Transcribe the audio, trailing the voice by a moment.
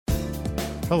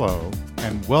Hello,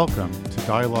 and welcome to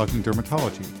Dialogues in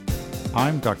Dermatology.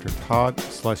 I'm Dr. Todd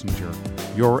Schlesinger,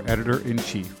 your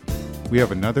editor-in-chief. We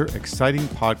have another exciting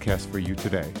podcast for you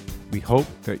today. We hope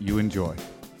that you enjoy.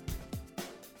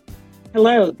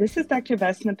 Hello, this is Dr.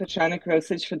 Vesna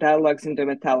Petronic-Rosic for Dialogues in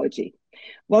Dermatology.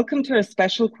 Welcome to our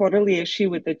special quarterly issue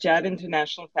with the JAAD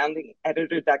International founding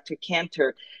editor, Dr.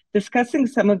 Kantor, discussing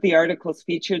some of the articles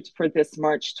featured for this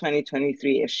March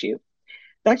 2023 issue.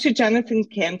 Dr. Jonathan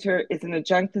Kantor is an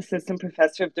adjunct assistant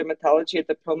professor of dermatology at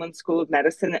the Perelman School of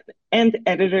Medicine and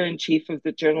editor-in-chief of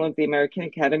the Journal of the American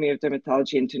Academy of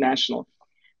Dermatology International.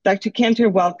 Dr. Kantor,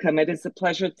 welcome. It is a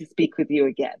pleasure to speak with you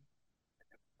again.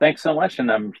 Thanks so much,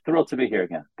 and I'm thrilled to be here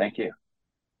again. Thank you.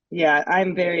 Yeah,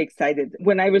 I'm very excited.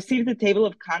 When I received the table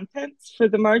of contents for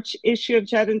the March issue of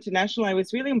JAAD International, I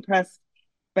was really impressed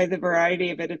by the variety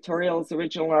of editorials,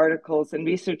 original articles, and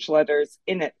research letters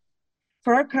in it.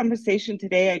 For our conversation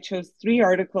today, I chose 3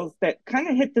 articles that kind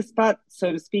of hit the spot,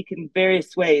 so to speak, in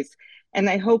various ways, and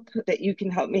I hope that you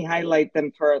can help me highlight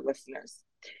them for our listeners.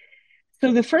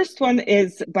 So the first one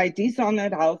is by Dizon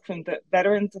et al. From the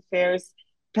Veterans Affairs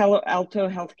Palo Alto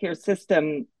Healthcare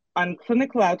System on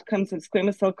clinical outcomes of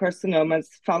squamous cell carcinomas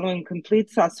following complete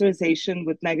saucerization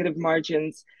with negative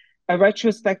margins, a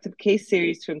retrospective case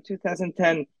series from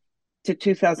 2010 to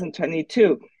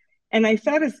 2022. And I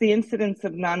thought as the incidence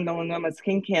of non-melanoma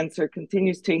skin cancer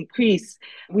continues to increase,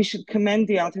 we should commend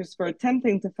the authors for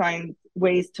attempting to find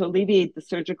ways to alleviate the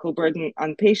surgical burden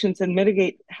on patients and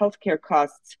mitigate healthcare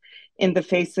costs in the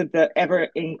face of the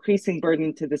ever-increasing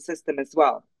burden to the system as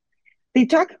well. They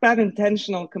talk about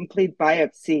intentional complete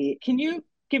biopsy. Can you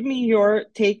give me your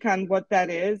take on what that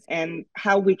is and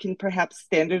how we can perhaps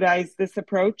standardize this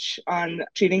approach on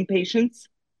treating patients?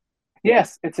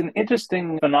 Yes, it's an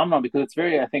interesting phenomenon because it's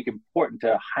very, I think, important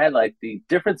to highlight the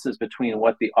differences between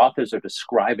what the authors are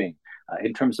describing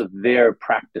in terms of their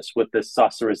practice with this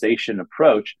saucerization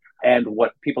approach and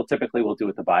what people typically will do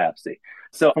with the biopsy.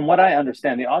 So from what I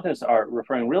understand, the authors are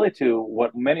referring really to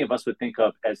what many of us would think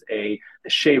of as a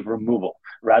shave removal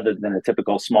rather than a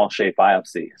typical small shave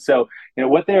biopsy. So,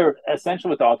 what they're essentially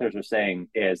what the authors are saying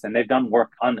is, and they've done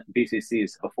work on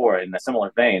BCCs before in a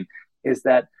similar vein, is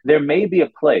that there may be a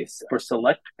place for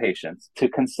select patients to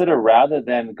consider, rather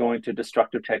than going to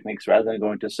destructive techniques, rather than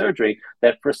going to surgery,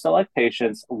 that for select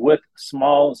patients with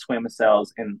small squamous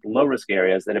cells in low-risk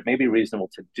areas, that it may be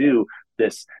reasonable to do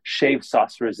this shave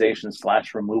saucerization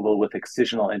 / removal with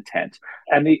excisional intent.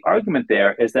 And the argument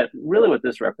there is that really what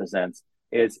this represents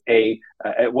is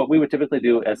what we would typically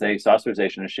do as a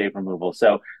saucerization and shave removal.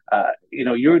 So,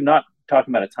 you're not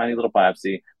talking about a tiny little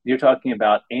biopsy. You're talking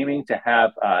about aiming to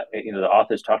have, the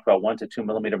authors talked about 1 to 2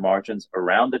 millimeter margins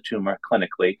around the tumor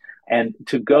clinically, and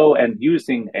to go and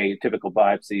using a typical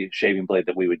biopsy shaving blade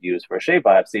that we would use for a shave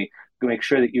biopsy, to make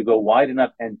sure that you go wide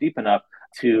enough and deep enough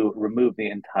to remove the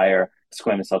entire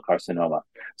squamous cell carcinoma.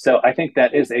 So I think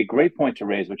that is a great point to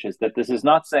raise, which is that this is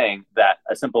not saying that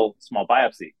a simple small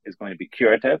biopsy is going to be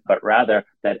curative, but rather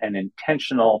that an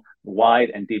intentional wide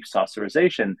and deep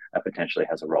saucerization potentially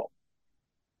has a role.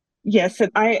 Yes,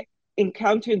 and I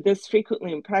encountered this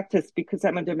frequently in practice because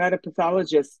I'm a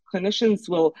dermatopathologist. Clinicians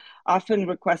will often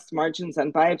request margins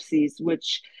on biopsies,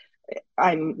 which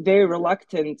I'm very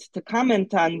reluctant to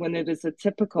comment on when it is a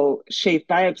typical shave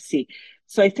biopsy.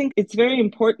 So I think it's very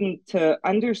important to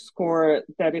underscore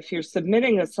that if you're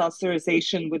submitting a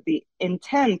saucerization with the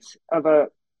intent of a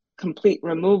complete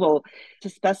removal, to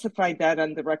specify that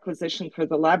on the requisition for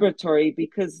the laboratory,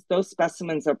 because those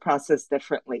specimens are processed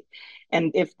differently.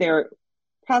 And if they're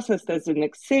processed as an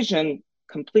excision,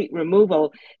 complete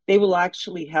removal, they will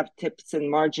actually have tips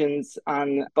and margins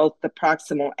on both the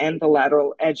proximal and the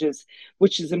lateral edges,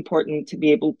 which is important to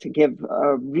be able to give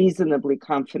a reasonably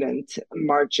confident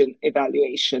margin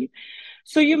evaluation.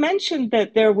 So you mentioned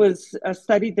that there was a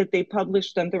study that they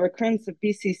published on the recurrence of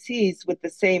BCCs with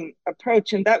the same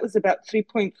approach, and that was about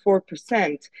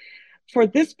 3.4%. For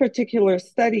this particular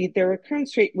study, their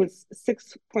recurrence rate was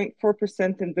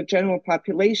 6.4% in the general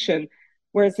population,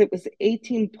 whereas it was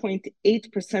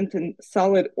 18.8% in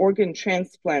solid organ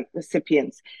transplant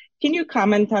recipients. Can you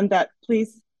comment on that,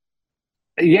 please?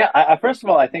 Yeah, first of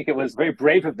all, I think it was very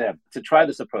brave of them to try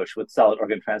this approach with solid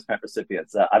organ transplant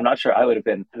recipients. I'm not sure I would have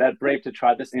been that brave to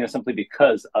try this, simply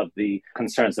because of the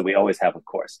concerns that we always have, of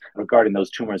course, regarding those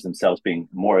tumors themselves being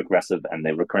more aggressive and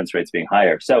the recurrence rates being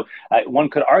higher. So one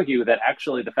could argue that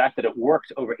actually the fact that it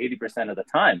worked over 80% of the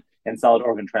time in solid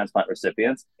organ transplant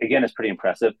recipients, again, is pretty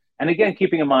impressive. And again,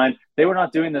 keeping in mind, they were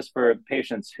not doing this for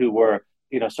patients who were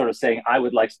sort of saying, I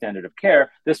would like standard of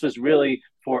care. This was really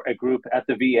for a group at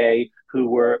the VA who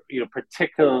were,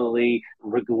 particularly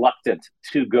reluctant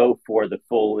to go for the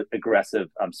full aggressive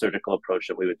surgical approach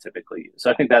that we would typically use.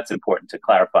 So I think that's important to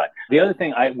clarify. The other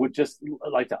thing I would just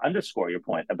like to underscore your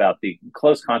point about the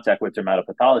close contact with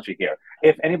dermatopathology here.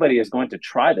 If anybody is going to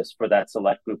try this for that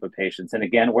select group of patients, and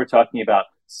again, we're talking about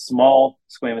small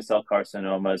squamous cell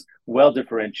carcinomas,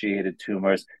 well-differentiated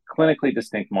tumors, clinically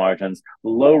distinct margins,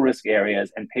 low-risk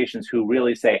areas, and patients who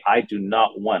really say, I do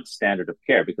not want standard of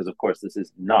care, because of course this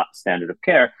is not standard of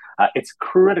care. It's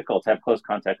critical to have close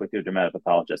contact with your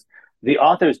dermatopathologist. The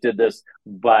authors did this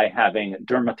by having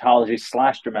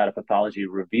dermatology/dermatopathology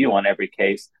review on every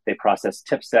case. They processed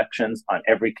tip sections on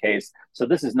every case. So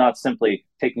this is not simply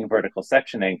taking vertical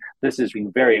sectioning. This is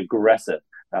being very aggressive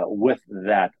with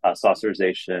that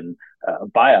saucerization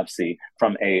biopsy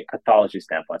from a pathology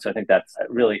standpoint. So I think that's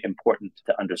really important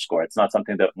to underscore. It's not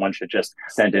something that one should just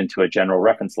send into a general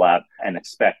reference lab and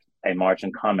expect a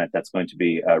margin comment that's going to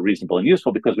be reasonable and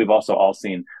useful, because we've also all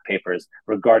seen papers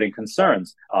regarding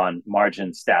concerns on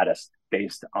margin status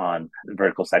based on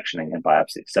vertical sectioning and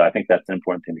biopsy. So I think that's an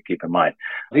important thing to keep in mind.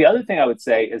 The other thing I would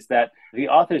say is that the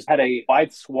authors had a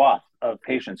wide swath of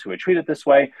patients who were treated this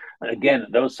way. Again,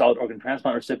 those solid organ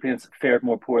transplant recipients fared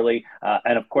more poorly.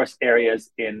 And of course,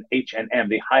 areas in H and M,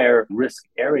 the higher risk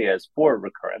areas for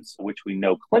recurrence, which we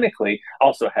know clinically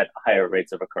also had higher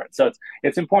rates of recurrence. So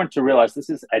it's important to realize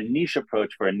this is a niche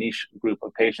approach for a niche group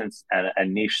of patients and a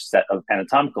niche set of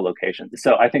anatomical locations.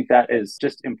 So I think that is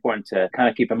just important to kind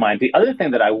of keep in mind. The other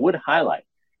thing that I would highlight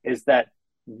is that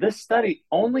this study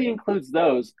only includes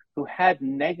those who had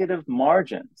negative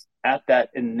margins at that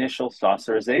initial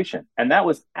saucerization. And that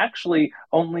was actually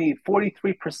only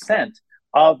 43%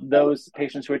 of those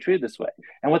patients who were treated this way.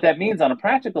 And what that means on a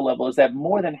practical level is that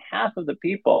more than half of the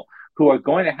people who are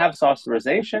going to have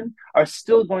saucerization are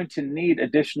still going to need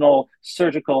additional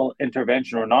surgical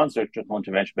intervention or non-surgical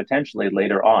intervention potentially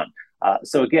later on.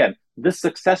 So again, this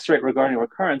success rate regarding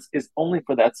recurrence is only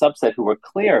for that subset who were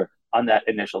clear on that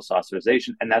initial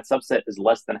saucerization, and that subset is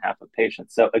less than half of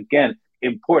patients. So again,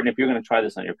 important if you're going to try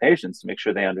this on your patients to make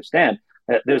sure they understand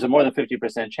that there's a more than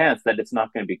 50% chance that it's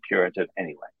not going to be curative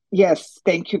anyway. Yes,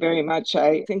 thank you very much.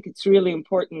 I think it's really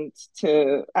important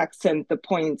to accent the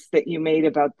points that you made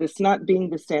about this not being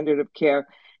the standard of care,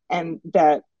 and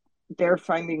that their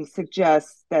findings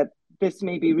suggest that this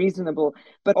may be reasonable,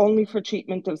 but only for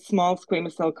treatment of small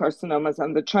squamous cell carcinomas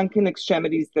on the trunk and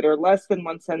extremities that are less than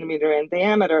 1 centimeter in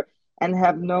diameter and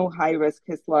have no high-risk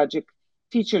histologic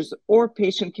features or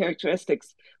patient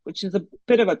characteristics, which is a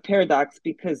bit of a paradox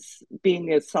because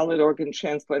being a solid organ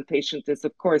transplant patient is,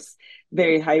 of course,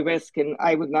 very high risk, and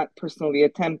I would not personally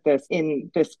attempt this in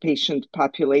this patient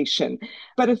population.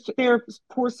 But if they're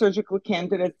poor surgical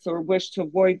candidates or wish to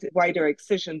avoid wider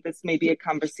excision, this may be a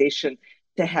conversation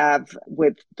to have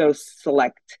with those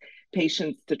select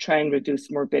patients to try and reduce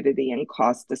morbidity and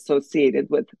cost associated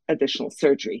with additional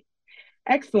surgery.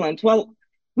 Excellent. Well,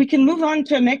 we can move on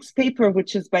to our next paper,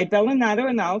 which is by Bellinato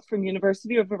and al. From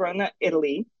University of Verona,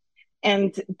 Italy.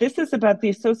 And this is about the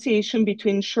association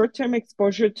between short-term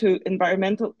exposure to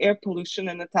environmental air pollution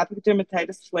and atopic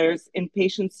dermatitis flares in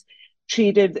patients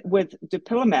treated with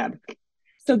dupilumab.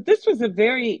 So this was a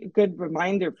very good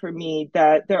reminder for me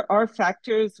that there are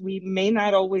factors we may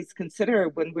not always consider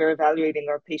when we're evaluating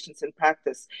our patients in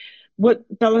practice. What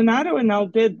Bellinato and al.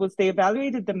 Did was they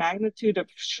evaluated the magnitude of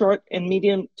short and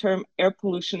medium-term air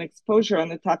pollution exposure on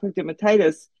atopic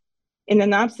dermatitis in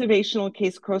an observational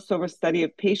case crossover study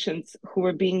of patients who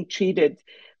were being treated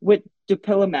with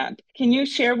dupilumab. Can you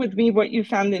share with me what you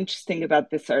found interesting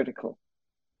about this article?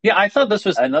 Yeah, I thought this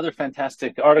was another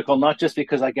fantastic article, not just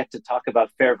because I get to talk about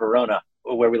Fair Verona,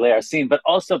 where we lay our scene, but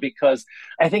also because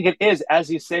I think it is, as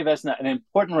you say, Vesna, an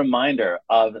important reminder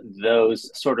of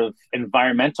those sort of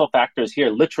environmental factors here,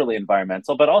 literally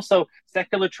environmental, but also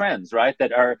secular trends, right,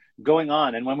 that are going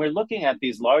on. And when we're looking at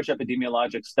these large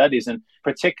epidemiologic studies, and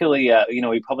particularly,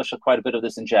 we publish quite a bit of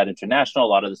this in JAAD International, a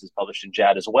lot of this is published in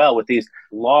JAAD as well, with these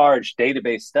large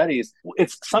database studies,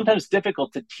 it's sometimes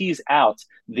difficult to tease out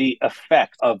the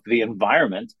effect of the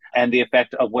environment and the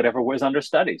effect of whatever was under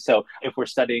study. So if we're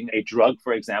studying a drug,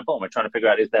 for example, and we're trying to figure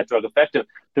out, is that drug effective?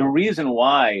 The reason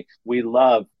why we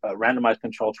love randomized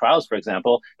controlled trials, for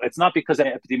example, it's not because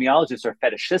epidemiologists are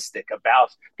fetishistic about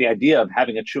the idea of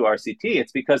having a true RCT.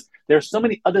 It's because there's so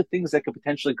many other things that could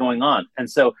potentially going on. And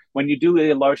so when you do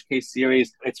a large case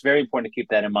series, it's very important to keep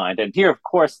that in mind. And here, of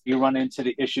course, you run into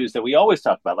the issues that we always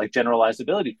talk about, like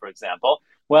generalizability, for example.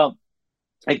 Well,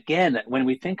 again, when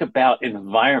we think about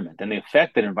environment and the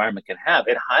effect that environment can have,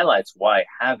 it highlights why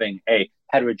having a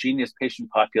heterogeneous patient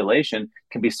population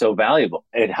can be so valuable.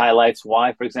 It highlights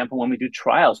why, for example, when we do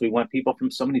trials, we want people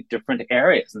from so many different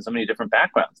areas and so many different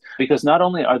backgrounds, because not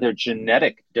only are there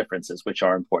genetic differences, which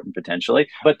are important potentially,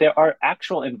 but there are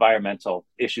actual environmental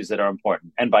issues that are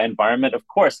important. And by environment, of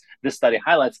course, this study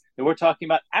highlights that we're talking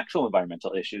about actual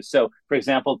environmental issues. So, for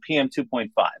example, PM 2.5,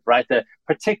 right? The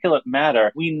particulate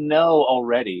matter we know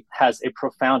already has a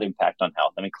profound impact on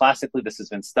health. I mean, classically, this has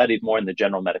been studied more in the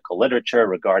general medical literature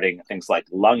regarding things like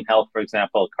lung health, for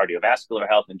example, cardiovascular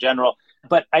health in general.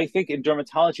 But I think in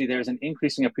dermatology, there's an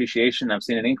increasing appreciation. I've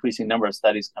seen an increasing number of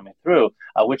studies coming through,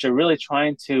 which are really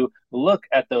trying to look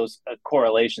at those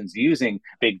correlations using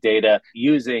big data,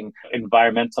 using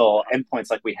environmental endpoints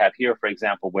like we have here, for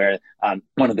example, where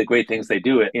one of the great things they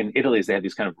do in Italy is they have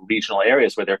these kind of regional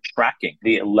areas where they're tracking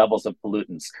the levels of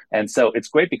pollutants. And so it's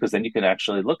great because then you can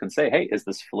actually look and say, hey, is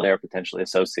this flare potentially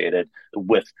associated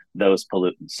with those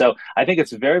pollutants? So I think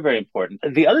it's very, very important.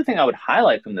 The other thing I would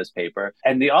highlight from this paper,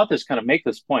 and the authors kind of make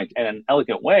this point in an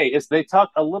elegant way, is they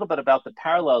talk a little bit about the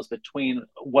parallels between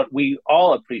what we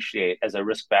all appreciate as a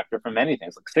risk factor for many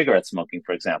things, like cigarette smoking,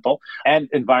 for example, and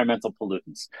environmental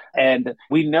pollutants. And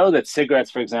we know that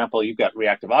cigarettes, for example, you've got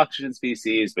reactive oxygen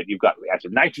species, but you've got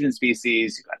reactive nitrogen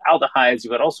species, you've got aldehydes,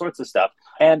 you've got all sorts of stuff.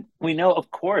 And we know, of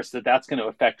course, that that's going to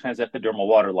affect transepidermal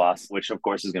water loss, which, of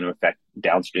course, is going to affect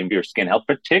downstream of your skin health,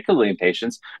 particularly in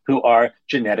patients who are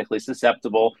genetically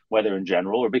susceptible, whether in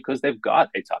general or because they've got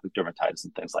atopic dermatitis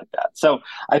and things like that. So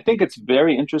I think it's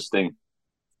very interesting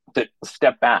to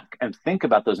step back and think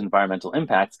about those environmental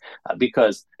impacts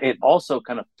because it also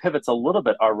kind of pivots a little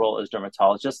bit our role as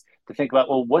dermatologists to think about,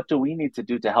 well, what do we need to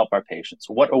do to help our patients?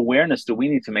 What awareness do we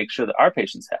need to make sure that our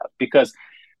patients have? Because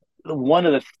one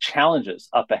of the challenges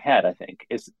up ahead, I think,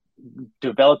 is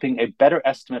developing a better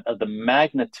estimate of the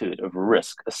magnitude of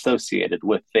risk associated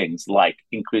with things like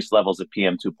increased levels of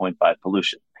PM 2.5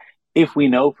 pollution. If we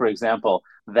know, for example,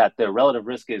 that the relative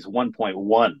risk is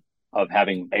 1.1 of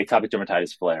having atopic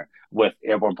dermatitis flare with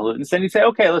airborne pollutants, then you say,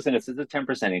 okay, listen, it's a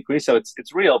 10% increase, so it's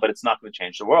real, but it's not going to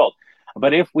change the world.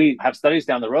 But if we have studies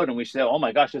down the road and we say, oh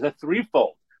my gosh, there's a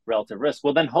threefold relative risk,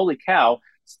 well then, holy cow,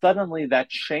 suddenly that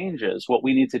changes what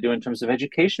we need to do in terms of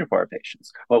education for our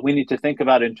patients, what we need to think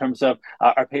about in terms of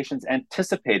our patients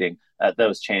anticipating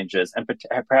those changes and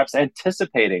perhaps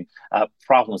anticipating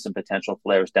problems and potential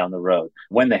flares down the road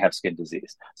when they have skin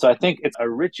disease. So I think it's a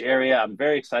rich area. I'm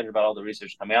very excited about all the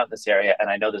research coming out in this area, and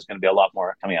I know there's going to be a lot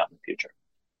more coming out in the future.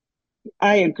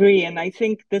 I agree. And I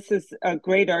think this is a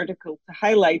great article to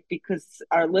highlight because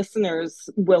our listeners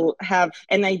will have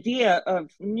an idea of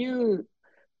new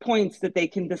points that they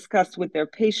can discuss with their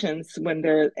patients when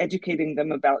they're educating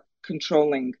them about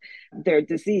controlling their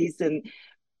disease. And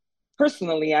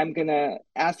personally, I'm going to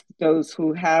ask those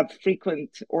who have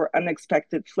frequent or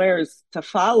unexpected flares to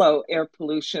follow air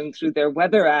pollution through their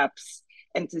weather apps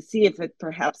and to see if it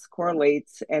perhaps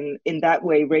correlates, and in that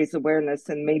way raise awareness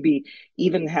and maybe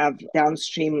even have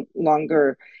downstream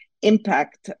longer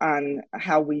impact on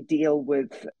how we deal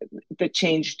with the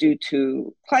change due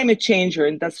to climate change or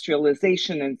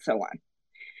industrialization and so on.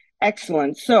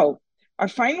 Excellent. So our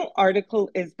final article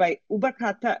is by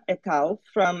Ubakata et al.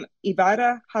 From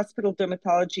Iwara Hospital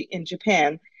Dermatology in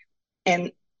Japan,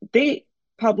 and they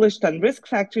published on risk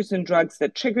factors and drugs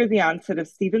that trigger the onset of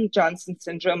Stevens-Johnson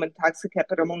syndrome and toxic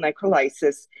epidermal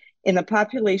necrolysis in a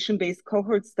population-based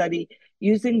cohort study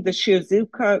using the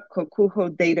Shizuoka Kokuho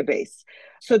database.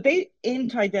 So they aim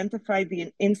to identify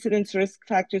the incidence, risk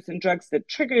factors, and drugs that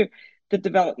trigger the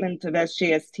development of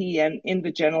SJST and in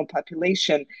the general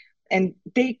population. And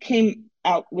they came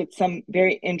out with some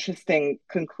very interesting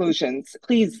conclusions.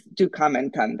 Please do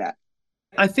comment on that.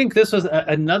 I think this was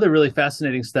another really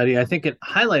fascinating study. I think it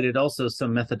highlighted also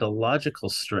some methodological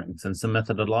strengths and some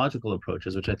methodological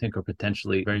approaches, which I think are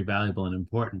potentially very valuable and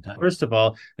important. First of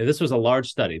all, this was a large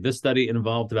study. This study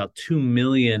involved about 2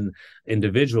 million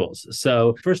individuals.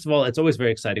 So first of all, it's always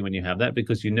very exciting when you have that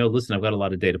because listen, I've got a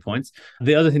lot of data points.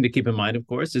 The other thing to keep in mind, of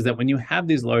course, is that when you have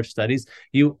these large studies,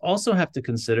 you also have to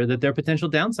consider that there are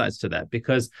potential downsides to that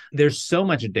because there's so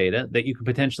much data that you could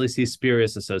potentially see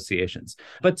spurious associations.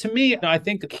 But to me, I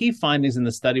think the key findings in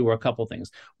the study were a couple things.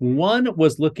 One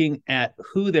was looking at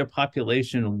who their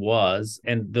population was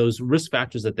and those risk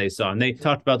factors that they saw. And they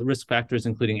talked about the risk factors,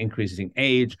 including increasing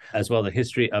age, as well as the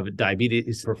history of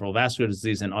diabetes, peripheral vascular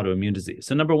disease, and autoimmune disease.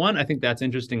 So number one, I think that's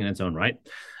interesting in its own right.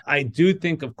 I do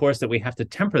think, of course, that we have to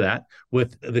temper that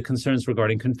with the concerns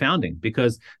regarding confounding,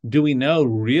 because do we know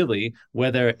really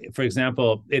whether, for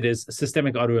example, it is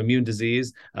systemic autoimmune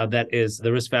disease that is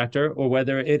the risk factor, or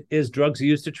whether it is drugs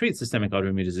used to treat systemic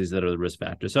autoimmune disease that are the risk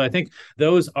factor? So I think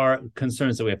those are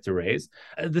concerns that we have to raise.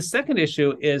 The second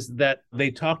issue is that they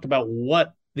talked about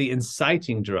what the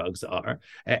inciting drugs are.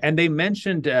 And they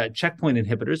mentioned checkpoint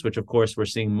inhibitors, which of course we're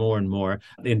seeing more and more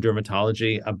in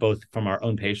dermatology, both from our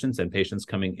own patients and patients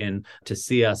coming in to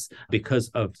see us because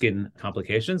of skin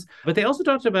complications. But they also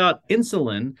talked about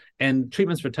insulin and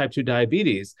treatments for type 2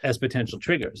 diabetes as potential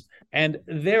triggers. And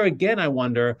there again, I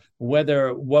wonder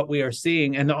whether what we are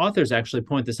seeing, and the authors actually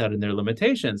point this out in their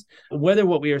limitations, whether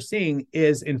what we are seeing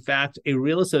is in fact a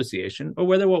real association or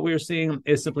whether what we are seeing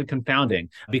is simply confounding,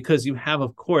 because you have,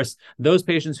 of course, those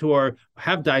patients who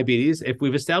have diabetes. If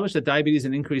we've established that diabetes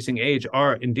and increasing age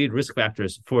are indeed risk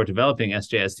factors for developing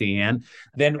SJS/TEN,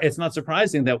 then it's not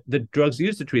surprising that the drugs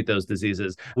used to treat those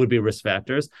diseases would be risk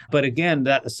factors. But again,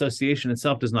 that association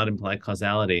itself does not imply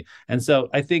causality. And so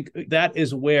I think that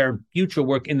is where future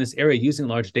work in this area using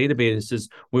large databases,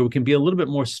 where we can be a little bit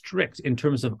more strict in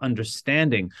terms of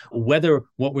understanding whether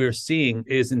what we're seeing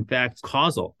is in fact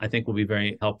causal, I think will be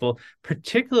very helpful,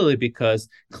 particularly because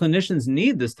clinicians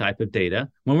need this type of data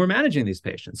when we're managing these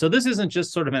patients. So this isn't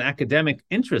just sort of an academic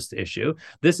interest issue.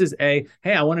 This is hey,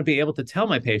 I want to be able to tell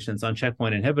my patients on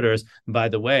checkpoint inhibitors, by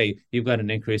the way, you've got an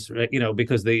increase,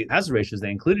 because the hazard ratios they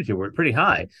included here were pretty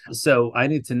high. So I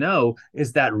need to know,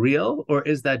 is that real, or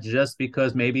is that just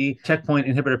because maybe checkpoint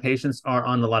inhibitor patients are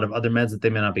on a lot of other meds that they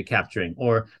may not be capturing,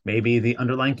 or maybe the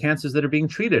underlying cancers that are being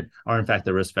treated are in fact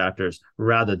the risk factors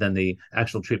rather than the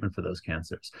actual treatment for those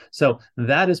cancers. So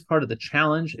that is part of the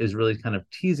challenge, is really kind of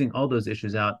teasing all those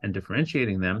issues out and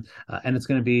differentiating them. And it's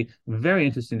going to be very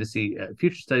interesting to see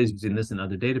future studies using this in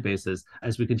other databases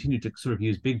as we continue to sort of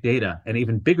use big data and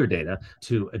even bigger data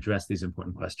to address these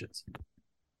important questions.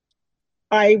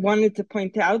 I wanted to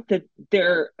point out that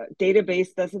their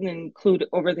database doesn't include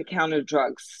over-the-counter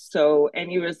drugs. So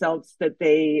any results that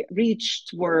they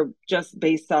reached were just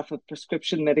based off of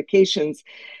prescription medications.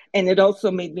 And it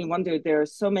also made me wonder, there are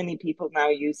so many people now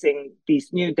using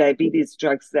these new diabetes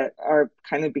drugs that are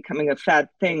kind of becoming a fad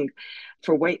thing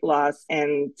for weight loss.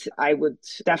 And I would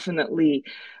definitely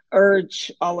urge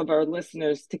all of our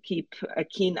listeners to keep a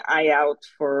keen eye out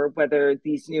for whether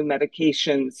these new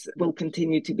medications will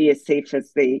continue to be as safe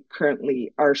as they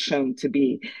currently are shown to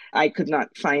be. I could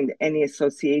not find any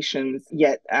associations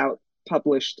yet out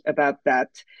published about that,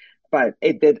 but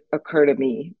it did occur to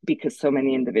me because so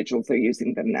many individuals are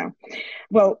using them now.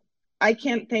 Well, I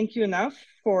can't thank you enough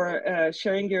for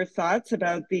sharing your thoughts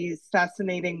about these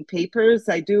fascinating papers.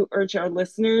 I do urge our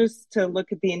listeners to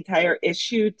look at the entire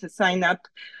issue, to sign up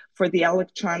for the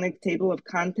electronic table of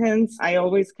contents. I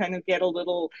always kind of get a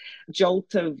little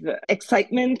jolt of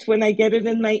excitement when I get it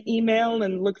in my email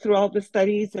and look through all the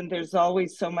studies, and there's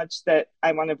always so much that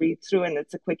I want to read through, and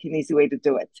it's a quick and easy way to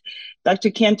do it.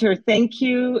 Dr. Kantor, thank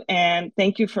you, and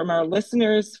thank you from our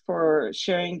listeners for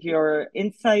sharing your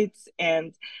insights,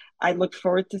 and I look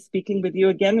forward to speaking with you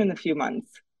again in a few months.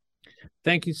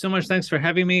 Thank you so much. Thanks for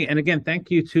having me. And again, thank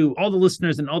you to all the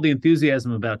listeners and all the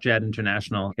enthusiasm about JAAD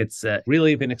International. It's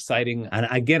really been exciting. And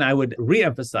again, I would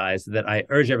reemphasize that I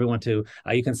urge everyone to,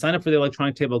 you can sign up for the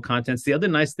electronic table of contents. The other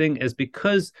nice thing is,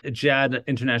 because JAAD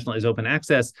International is open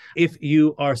access, if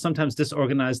you are sometimes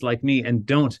disorganized like me and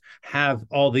don't have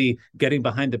all the getting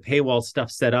behind the paywall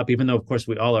stuff set up, even though, of course,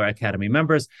 we all are Academy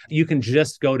members, you can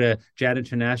just go to JAAD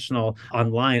International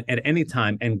online at any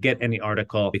time and get any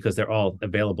article, because they're all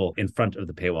available in front of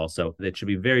the paywall. So it should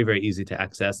be very, very easy to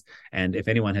access. And if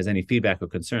anyone has any feedback or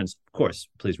concerns, of course,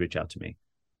 please reach out to me.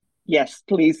 Yes,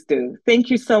 please do. Thank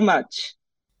you so much.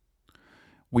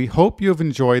 We hope you have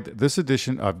enjoyed this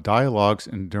edition of Dialogues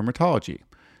in Dermatology.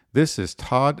 This is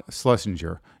Todd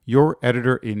Schlesinger, your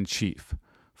editor-in-chief.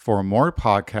 For more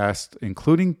podcasts,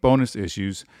 including bonus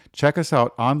issues, check us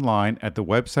out online at the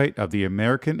website of the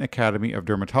American Academy of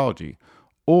Dermatology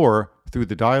or through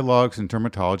the Dialogues in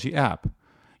Dermatology app.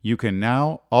 You can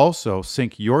now also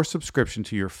sync your subscription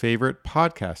to your favorite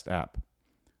podcast app.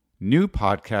 New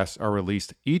podcasts are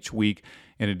released each week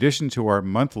in addition to our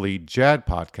monthly JAAD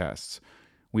podcasts.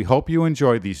 We hope you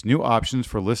enjoy these new options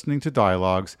for listening to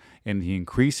dialogues and the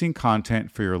increasing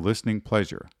content for your listening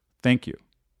pleasure. Thank you.